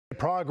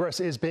progress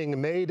is being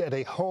made at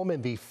a home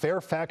in the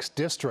Fairfax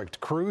District.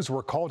 Crews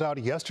were called out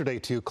yesterday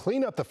to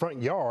clean up the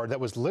front yard that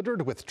was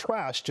littered with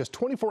trash just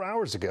 24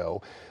 hours ago.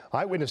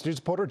 Eyewitness News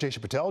reporter Jaisha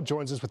Patel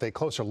joins us with a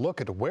closer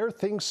look at where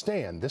things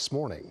stand this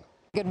morning.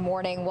 Good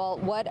morning. Well,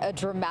 what a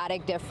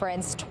dramatic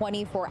difference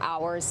 24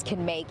 hours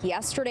can make.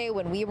 Yesterday,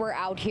 when we were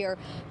out here,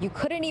 you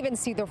couldn't even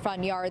see the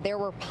front yard. There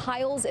were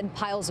piles and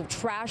piles of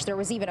trash. There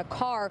was even a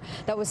car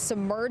that was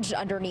submerged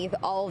underneath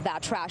all of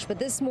that trash. But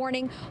this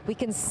morning, we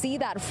can see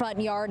that front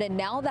yard. And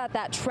now that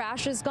that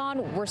trash is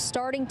gone, we're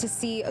starting to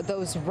see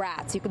those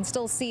rats. You can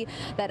still see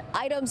that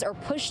items are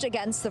pushed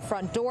against the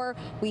front door.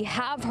 We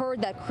have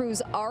heard that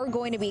crews are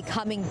going to be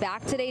coming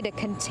back today to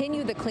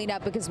continue the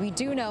cleanup because we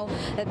do know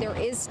that there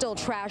is still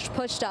trash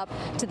pushed up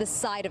to the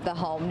side of the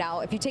home. Now,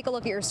 if you take a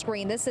look at your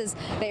screen, this is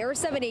the Air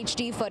 7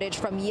 HD footage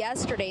from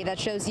yesterday that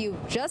shows you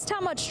just how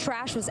much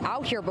trash was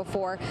out here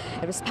before.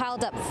 It was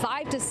piled up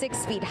 5 to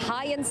 6 feet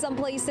high in some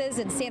places,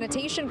 and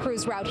sanitation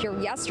crews were out here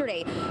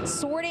yesterday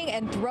sorting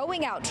and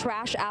throwing out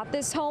trash at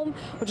this home,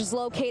 which is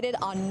located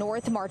on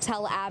North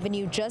Martell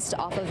Avenue, just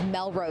off of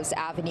Melrose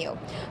Avenue.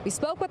 We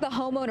spoke with the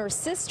homeowner's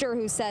sister,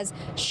 who says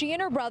she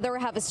and her brother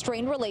have a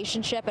strained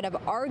relationship and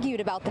have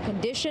argued about the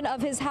condition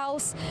of his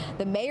house.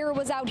 The mayor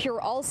was out here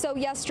also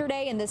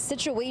yesterday, and this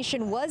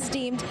situation was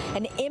deemed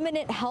an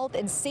imminent health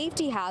and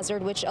safety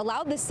hazard, which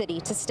allowed the city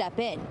to step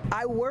in.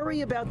 I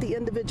worry about the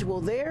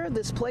individual there,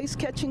 this place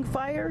catching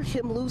fire,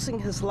 him losing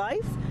his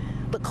life,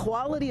 the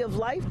quality of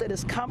life that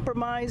is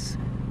compromised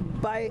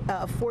by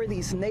for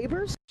these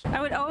neighbors.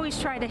 I would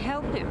always try to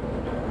help him,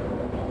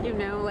 you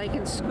know, like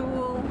in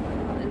school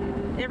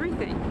and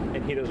everything.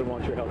 And he doesn't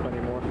want your help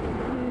anymore?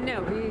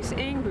 No, he's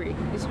angry.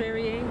 He's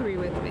very angry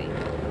with me.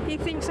 He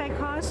thinks I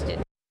caused it.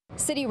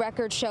 City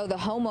records show the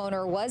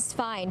homeowner was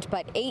fined,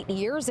 but 8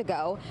 years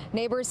ago.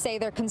 Neighbors say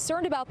they're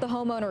concerned about the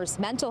homeowner's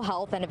mental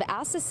health and have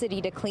asked the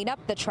city to clean up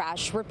the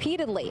trash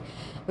repeatedly.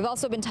 We've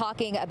also been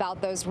talking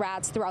about those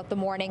rats throughout the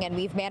morning, and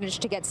we've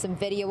managed to get some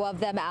video of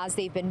them as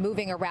they've been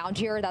moving around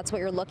here. That's what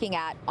you're looking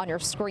at on your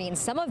screen.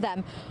 Some of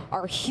them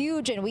are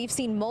huge, and we've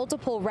seen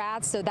multiple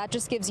rats, so that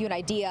just gives you an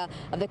idea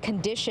of the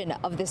condition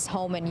of this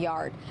home and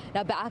yard.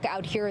 Now, back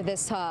out here,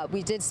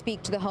 we did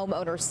speak to the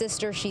homeowner's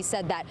sister. She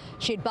said that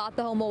she had bought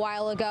the home a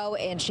while ago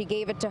and she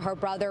gave it to her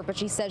brother, but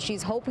she says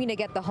she's hoping to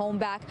get the home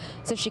back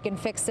so she can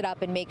fix it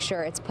up and make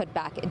sure it's put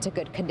back into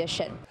good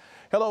condition.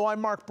 Hello,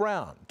 I'm Mark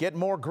Brown. Get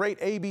more great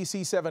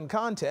ABC7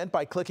 content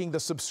by clicking the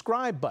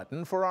subscribe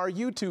button for our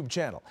YouTube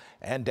channel,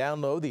 and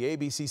download the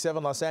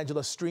ABC7 Los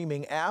Angeles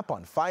streaming app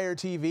on Fire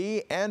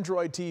TV,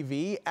 Android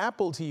TV,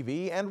 Apple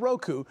TV, and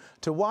Roku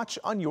to watch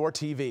on your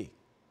TV.